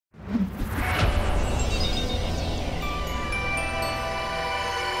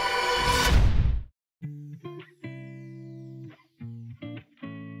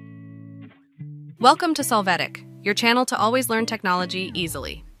Welcome to Solvetic, your channel to always learn technology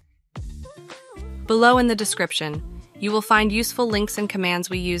easily. Below in the description, you will find useful links and commands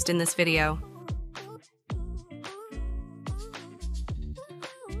we used in this video.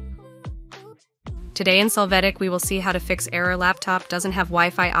 Today in Solvetic, we will see how to fix error laptop doesn't have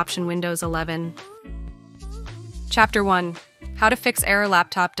Wi-Fi option Windows 11. Chapter 1. How to fix error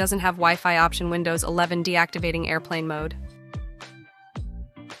laptop doesn't have Wi-Fi option Windows 11 deactivating airplane mode.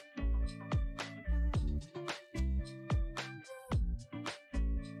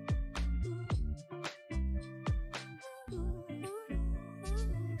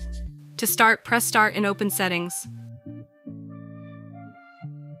 To start, press Start and open Settings.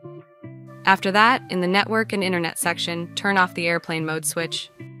 After that, in the Network and Internet section, turn off the airplane mode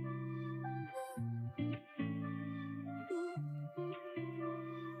switch.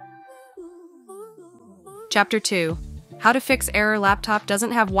 Chapter 2. How to fix error laptop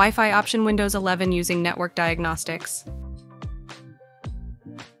doesn't have Wi-Fi option Windows 11 using network diagnostics.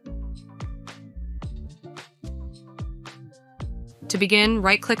 To begin,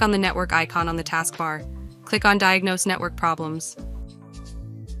 right-click on the network icon on the taskbar. Click on Diagnose Network Problems.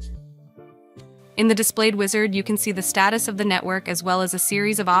 In the displayed wizard, you can see the status of the network as well as a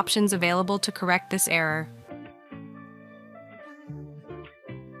series of options available to correct this error.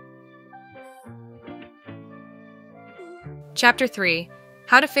 Chapter 3.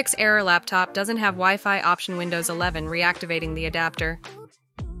 How to fix error laptop doesn't have Wi-Fi option Windows 11 reactivating the adapter.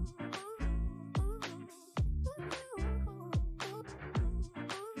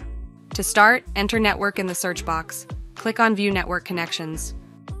 To start, enter network in the search box. Click on View Network Connections.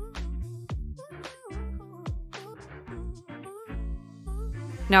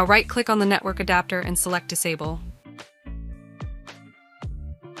 Now right-click on the network adapter and select Disable.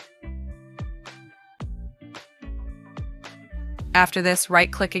 After this,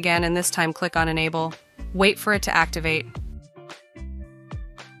 right-click again and this time click on Enable. Wait for it to activate.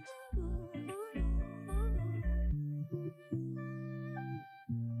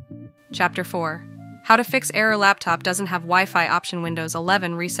 Chapter 4. How to fix error laptop doesn't have Wi-Fi option Windows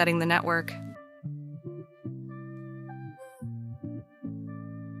 11 resetting the network.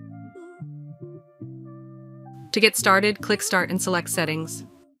 To get started, click Start and select Settings.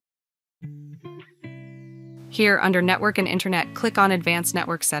 Here, under Network and Internet, click on Advanced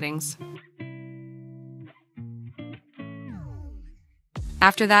Network Settings.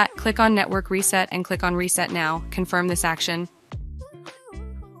 After that, click on Network Reset and click on Reset Now. Confirm this action.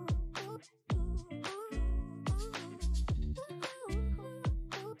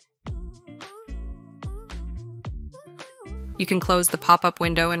 You can close the pop-up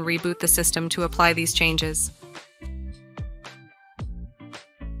window and reboot the system to apply these changes.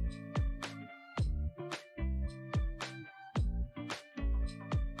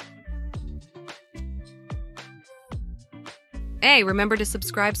 Hey, remember to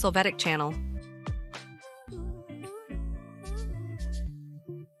subscribe Solvetic channel.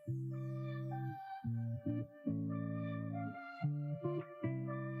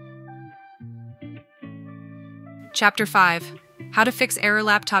 Chapter 5. How to fix error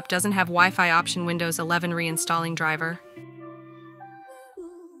laptop doesn't have Wi-Fi option Windows 11 reinstalling driver.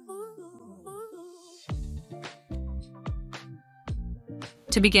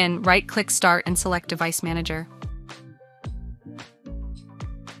 To begin, right-click Start and select Device Manager.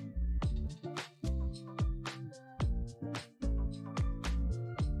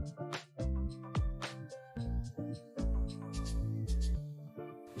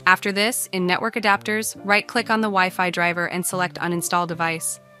 After this, in Network Adapters, right-click on the Wi-Fi driver and select Uninstall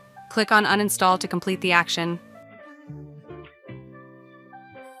Device. Click on Uninstall to complete the action.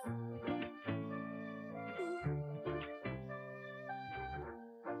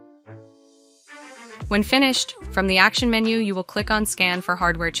 When finished, from the Action menu you will click on Scan for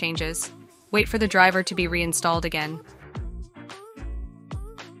hardware changes. Wait for the driver to be reinstalled again.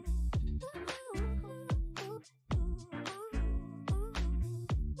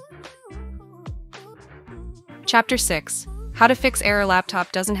 Chapter 6. How to fix error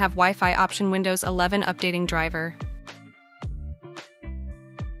laptop doesn't have Wi-Fi option Windows 11 updating driver.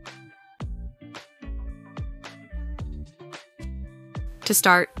 To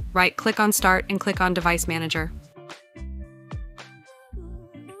start, right-click on Start and click on Device Manager.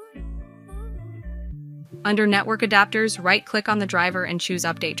 Under Network Adapters, right-click on the driver and choose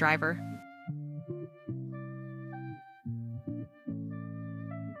Update Driver.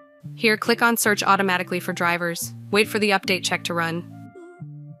 Here, click on Search automatically for drivers. Wait for the update check to run.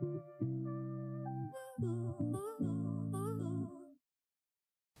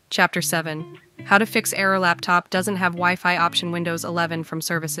 Chapter 7. How to fix error laptop doesn't have Wi-Fi option Windows 11 from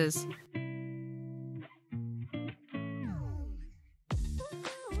services.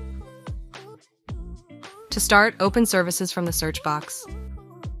 To start, open Services from the search box.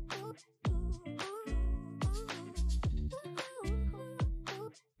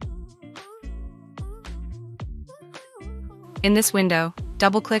 In this window,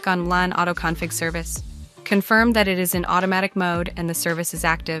 double-click on LAN AutoConfig service. Confirm that it is in automatic mode and the service is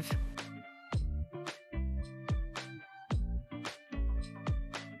active.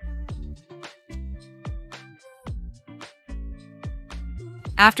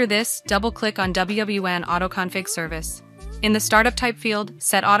 After this, double-click on WWN AutoConfig service. In the Startup Type field,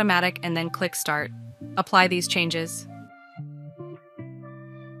 set Automatic and then click Start. Apply these changes.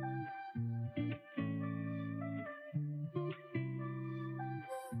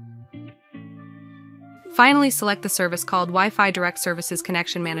 Finally, select the service called Wi-Fi Direct Services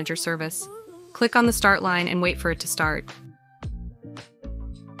Connection Manager service. Click on the Start line and wait for it to start.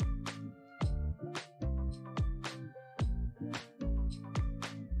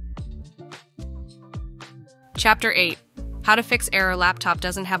 Chapter 8. How to fix error laptop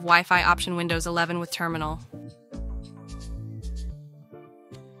doesn't have Wi-Fi option Windows 11 with terminal.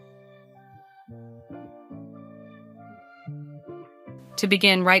 To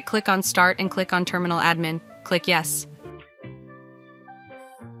begin, right-click on Start and click on Terminal Admin. Click Yes.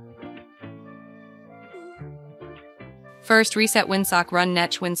 First, reset WinSock, run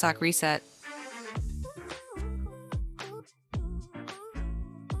netch WinSock reset.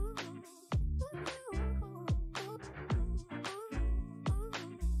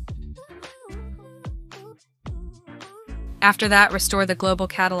 After that, restore the global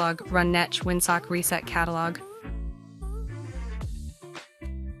catalog, run netch WinSock reset catalog.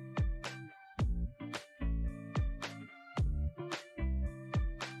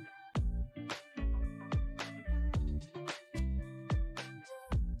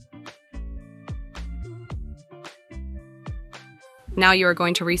 Now you are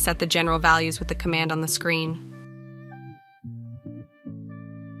going to reset the general values with the command on the screen.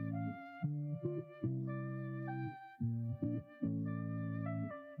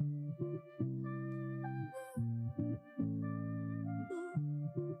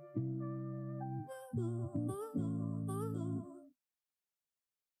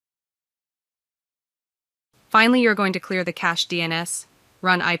 Finally, you're going to clear the cache DNS,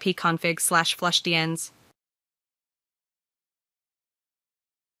 run ipconfig/flushdns.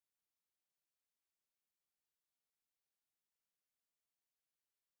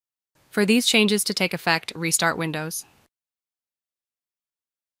 For these changes to take effect, restart Windows.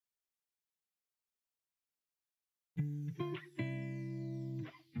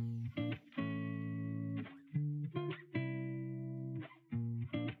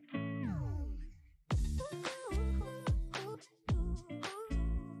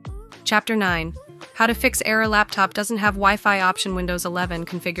 Chapter 9. How to fix error laptop doesn't have Wi-Fi option Windows 11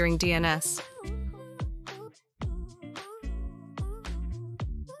 configuring DNS.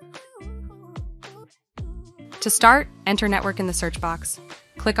 To start, enter network in the search box.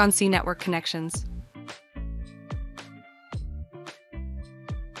 Click on See Network Connections.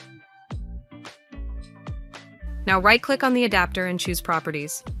 Now right-click on the adapter and choose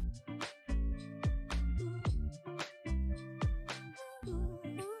Properties.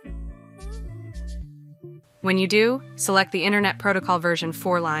 When you do, select the Internet Protocol version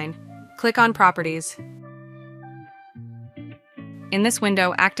 4 line. Click on Properties. In this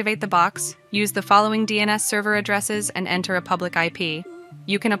window, activate the box, use the following DNS server addresses, and enter a public IP.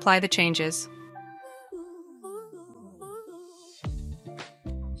 You can apply the changes.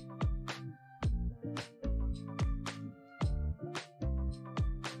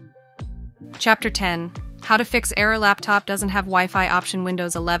 Chapter 10. How to fix error laptop doesn't have Wi-Fi option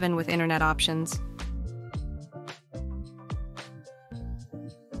Windows 11 with Internet options.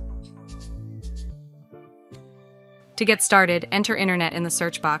 To get started, enter Internet in the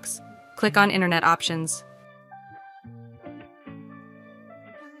search box. Click on Internet Options.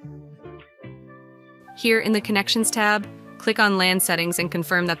 Here in the Connections tab, click on LAN Settings and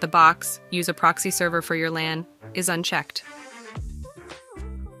confirm that the box, Use a proxy server for your LAN, is unchecked.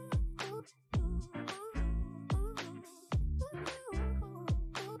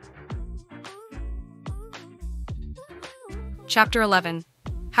 Chapter 11.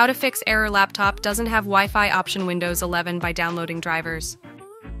 How to fix error laptop doesn't have Wi-Fi option Windows 11 by downloading drivers.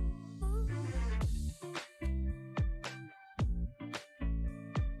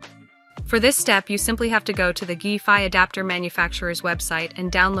 For this step, you simply have to go to the Wi-Fi adapter manufacturer's website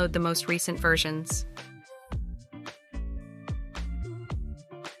and download the most recent versions.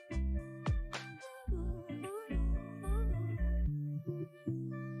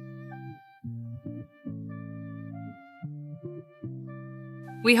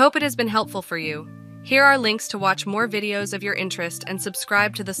 We hope it has been helpful for you. Here are links to watch more videos of your interest and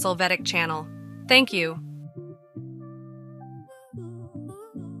subscribe to the Solvetic channel. Thank you.